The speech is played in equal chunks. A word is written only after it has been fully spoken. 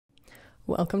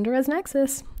Welcome to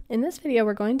ResNexus. In this video,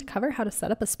 we're going to cover how to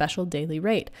set up a special daily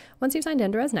rate. Once you've signed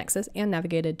into ResNexus and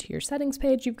navigated to your settings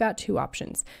page, you've got two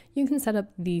options. You can set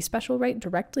up the special rate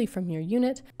directly from your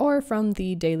unit or from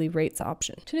the daily rates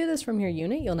option. To do this from your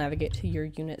unit, you'll navigate to your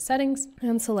unit settings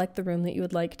and select the room that you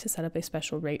would like to set up a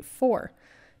special rate for.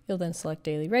 You'll then select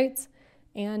daily rates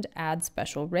and add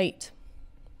special rate.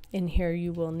 In here,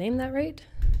 you will name that rate.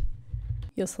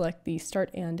 You'll select the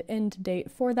start and end date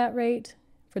for that rate.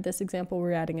 For this example,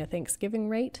 we're adding a Thanksgiving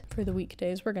rate. For the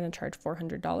weekdays, we're going to charge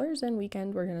 $400, and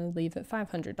weekend, we're going to leave at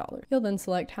 $500. You'll then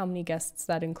select how many guests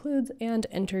that includes and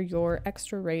enter your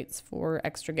extra rates for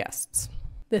extra guests.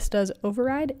 This does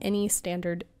override any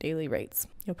standard daily rates.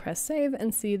 You'll press save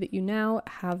and see that you now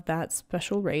have that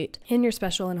special rate in your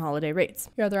special and holiday rates.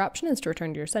 Your other option is to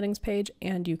return to your settings page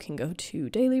and you can go to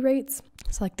daily rates,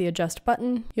 select the adjust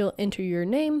button. You'll enter your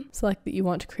name, select that you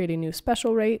want to create a new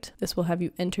special rate. This will have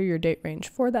you enter your date range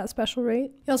for that special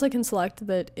rate. You also can select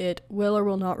that it will or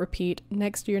will not repeat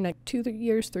next year, next 2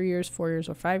 years, 3 years, 4 years,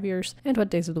 or 5 years, and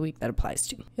what days of the week that applies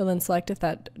to. You'll then select if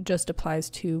that just applies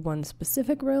to one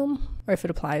specific room or if it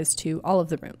applies to all of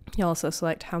the room. You'll also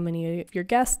select how many of your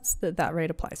guests that rate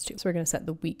applies to. So we're going to set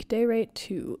the weekday rate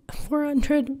to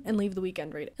 $400 and leave the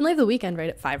weekend rate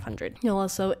at $500. You'll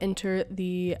also enter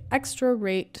the extra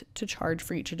rate to charge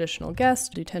for each additional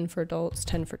guest. Do 10 for adults,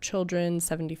 10 for children,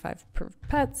 $75 for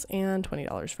pets, and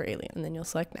 $20 for alien. And then you'll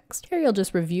select next. Here you'll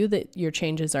just review that your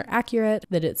changes are accurate,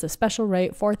 that it's a special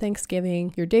rate for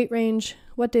Thanksgiving, your date range,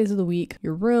 what days of the week,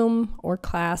 your room or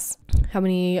class, how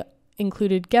many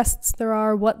included guests there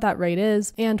are, what that rate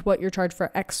is, and what your charge for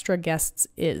extra guests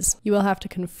is. You will have to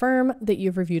confirm that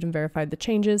you've reviewed and verified the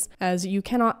changes, as you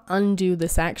cannot undo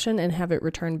this action and have it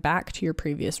return back to your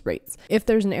previous rates. If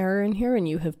there's an error in here and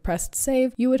you have pressed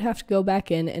save, you would have to go back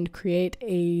in and create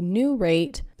a new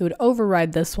rate that would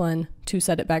override this one to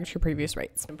set it back to your previous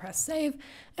rates. And press save,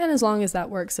 and as long as that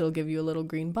works, it'll give you a little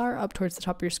green bar up towards the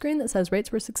top of your screen that says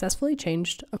rates were successfully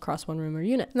changed across one room or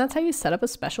unit. And that's how you set up a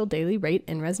special daily rate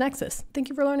in ResNexus. Thank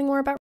you for learning more about